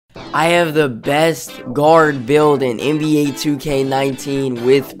I have the best guard build in NBA 2K19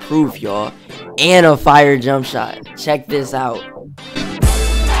 with proof, y'all. And a fire jump shot. Check this out.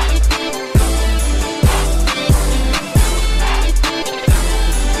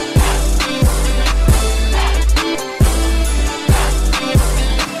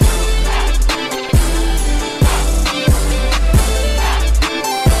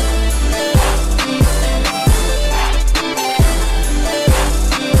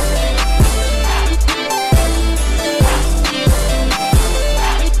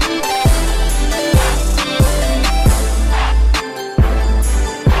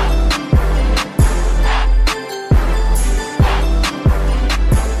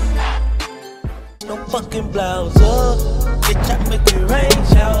 Fucking blouse up, bitch, I make it rain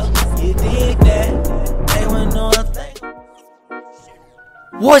shower. You dig that? They want no thing.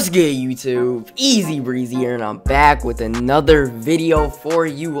 What's good, YouTube? Easy Breezy here, and I'm back with another video for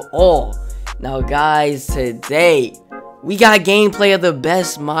you all. Now, guys, today we got gameplay of the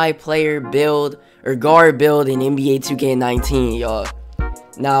best my player build or guard build in NBA 2K19, y'all.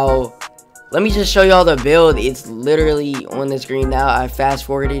 Now, let me just show y'all the build. It's literally on the screen now. I fast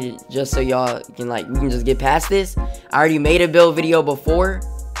forwarded it just so y'all can we can just get past this. I already made a build video before,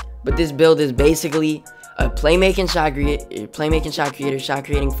 but this build is basically a playmaking shot creator, shot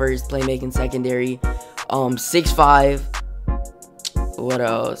creating first, playmaking secondary, 6'5", what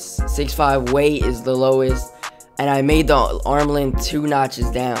else? 6'5" weight is the lowest, and I made the arm length 2 notches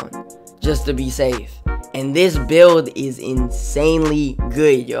down just to be safe. And this build is insanely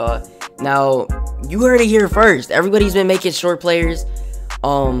good, y'all. Now, you heard it here first. Everybody's been making short players.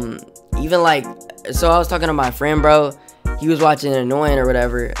 So I was talking to my friend, bro. He was watching Annoying or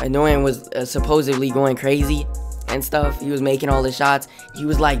whatever. Annoying was supposedly going crazy and stuff. He was making all the shots. He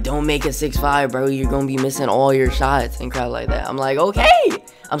was like, don't make a 6'5", bro. You're going to be missing all your shots and crap like that. I'm like, okay.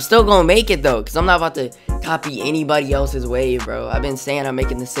 I'm still going to make it, though, because I'm not about to copy anybody else's wave, bro. I've been saying I'm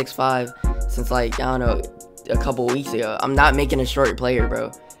making the 6'5" since, I don't know, a couple weeks ago. I'm not making a short player,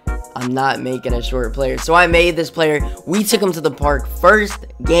 bro. I'm not making a short player. So I made this player. We took him to the park. First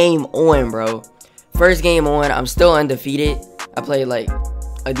game on, bro. First game on. I'm still undefeated. I played a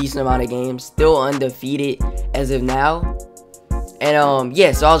decent amount of games. Still undefeated as of now. And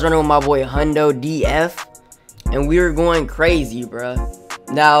yeah, so I was running with my boy Hundo DF. And we were going crazy, bro.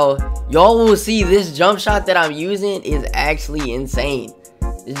 Now, y'all will see this jump shot that I'm using is actually insane.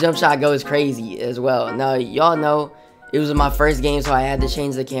 This jump shot goes crazy as well. Now, y'all know it was my first game, so I had to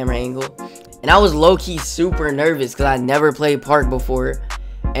change the camera angle. And I was low-key super nervous because I never played Park before.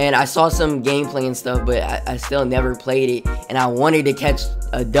 And I saw some gameplay and stuff, but I still never played it. And I wanted to catch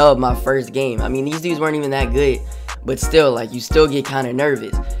a dub my first game. I mean, these dudes weren't even that good. But still, you still get kind of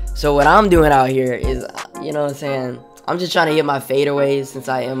nervous. So what I'm doing out here is, you know what I'm saying? I'm just trying to hit my fadeaways since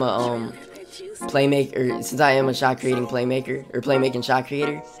I am a playmaker. Since I am a shot-creating playmaker, or playmaking shot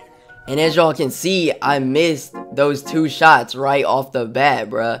creator. And as y'all can see, I missed those 2 shots right off the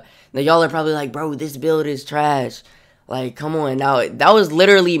bat, bruh. Now, y'all are probably like, bro, this build is trash. Come on. Now, that was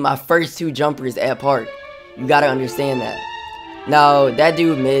literally my first 2 jumpers at Park. You gotta understand that. Now, that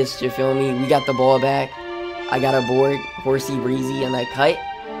dude missed, you feel me? We got the ball back. I got a board, horsey breezy, and that cut.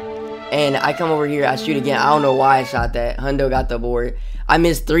 And I come over here, I shoot again. I don't know why I shot that. Hundo got the board. I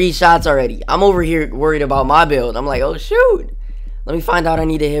missed 3 shots already. I'm over here worried about my build. I'm like, oh, shoot. Let me find out I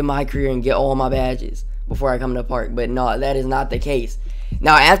need to hit my career and get all my badges before I come to Park. But no, that is not the case.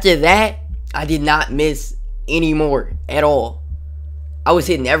 Now, after that, I did not miss anymore at all. I was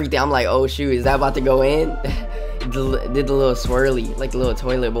hitting everything. I'm like, oh, shoot, is that about to go in? Did the little swirly, the little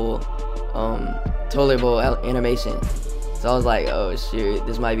toilet bowl animation. So I was like, oh, shoot,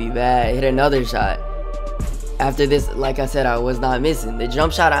 this might be bad. Hit another shot. After this, like I said, I was not missing. The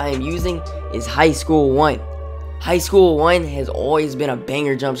jump shot I am using is High School 1. High School 1 has always been a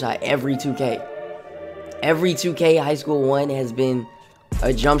banger jump shot every 2K. Every 2K, High School 1 has been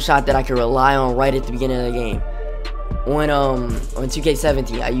a jump shot that I can rely on right at the beginning of the game. On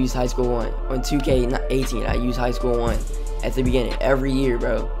 2K17, I used High School 1. On 2K18, I used High School 1 at the beginning every year,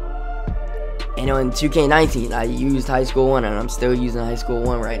 bro. And on 2K19, I used High School 1, and I'm still using High School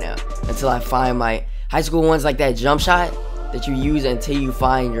 1 right now until I find my High School 1's like that jump shot that you use until you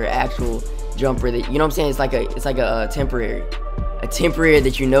find your actual jumper that, you know what I'm saying? It's like a temporary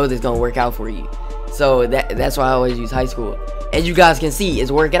that you know that's gonna work out for you. So that's why I always use High School. As you guys can see,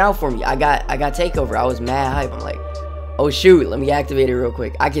 it's working out for me. I got takeover. I was mad hype. I'm like, oh shoot, let me activate it real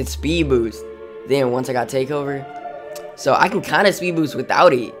quick. I can speed boost. Then once I got takeover, so I can kind of speed boost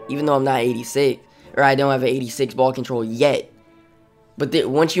without it, even though I'm not 86, or I don't have an 86 ball control yet. But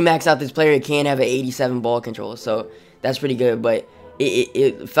once you max out this player, it can have an 87 ball control, so that's pretty good. But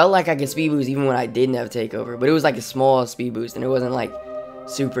it felt like I could speed boost even when I didn't have takeover, but it was like a small speed boost, and it wasn't like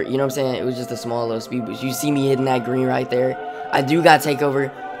super, you know what I'm saying? It was just a small little speed boost. You see me hitting that green right there. I do got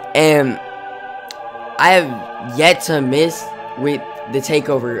takeover, and I have yet to miss with the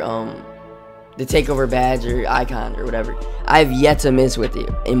takeover badge or icon or whatever. I have yet to miss with it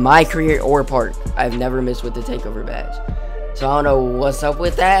in my career or park. I've never missed with the takeover badge. So I don't know what's up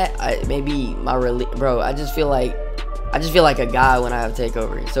with that. Maybe my bro. I just feel like a guy when I have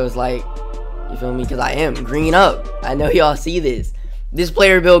takeover. So it's like, you feel me? Because I am green up. I know y'all see this. This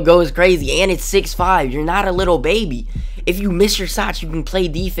player build goes crazy, and it's 6'5". You're not a little baby. If you miss your shots, you can play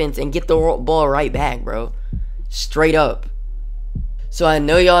defense and get the ball right back, bro. Straight up. So I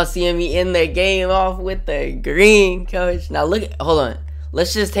know y'all seeing me in the game off with the green, coach. Now look, hold on.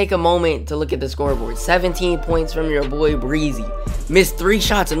 Let's just take a moment to look at the scoreboard. 17 points from your boy Breezy. Missed 3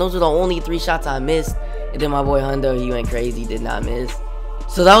 shots, and those are the only 3 shots I missed. And then my boy Hundo, he went crazy, did not miss.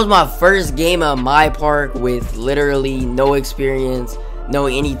 So that was my first game of my park with literally no experience, no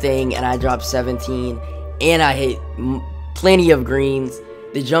anything, and I dropped 17, and I hit plenty of greens.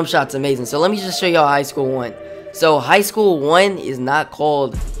 The jump shot's amazing. So let me just show y'all high school 1. So high school 1 is not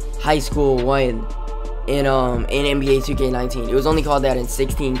called high school 1 in NBA 2K19. It was only called that in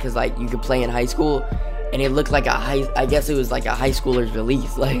 16 because like you could play in high school, and it looked like I guess it was like a high schooler's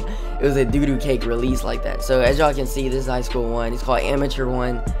release. Like it was a doo-doo cake release like that. So as y'all can see, this is high school 1. It's called amateur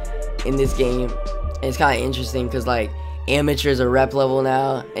 1 in this game. And it's kind of interesting because like amateur's a rep level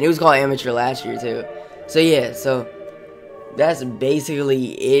now, and it was called amateur last year too. So yeah, so that's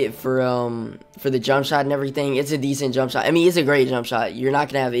basically it for the jump shot and everything. It's a decent jump shot. I mean, it's a great jump shot. You're not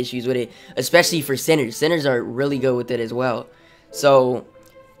gonna have issues with it, especially for centers. Centers are really good with it as well. So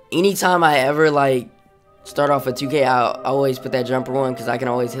anytime I ever like start off with 2K, I always put that jumper on because I can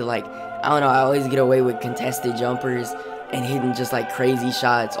always hit like, I don't know, I always get away with contested jumpers and hitting just like crazy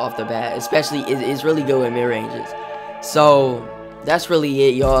shots off the bat. Especially it's really good with mid ranges. So that's really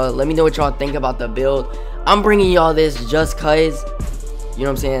it, y'all. Let me know what y'all think about the build. I'm bringing y'all this just cause, you know what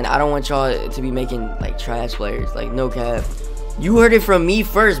I'm saying, I don't want y'all to be making like trash players, like no cap. You heard it from me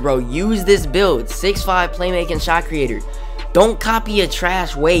first, bro. Use this build. 6'5" playmaking shot creator. Don't copy a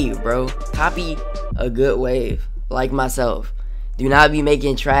trash wave, bro. Copy a good wave, like myself. Do not be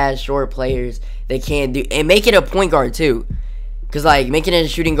making trash short players that can't do, and make it a point guard too. Cause like making it a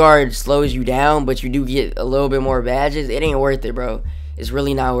shooting guard slows you down, but you do get a little bit more badges. It ain't worth it, bro. It's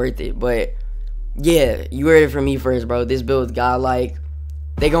really not worth it. But yeah, you heard it from me first, bro. This build's godlike.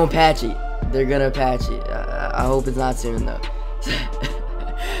 They gonna patch it. They're gonna patch it. I hope it's not soon though.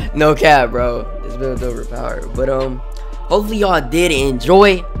 No cap, bro. This build's overpowered. But hopefully y'all did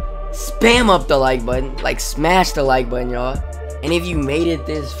enjoy. Spam up the like button. Like smash the like button, y'all. And if you made it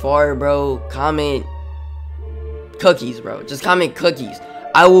this far, bro, comment cookies, bro. Just comment cookies.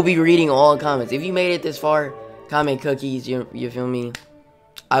 I will be reading all comments. If you made it this far, comment cookies. You feel me?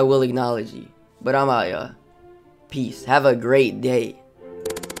 I will acknowledge you. But I'm out, y'all. Peace. Have a great day.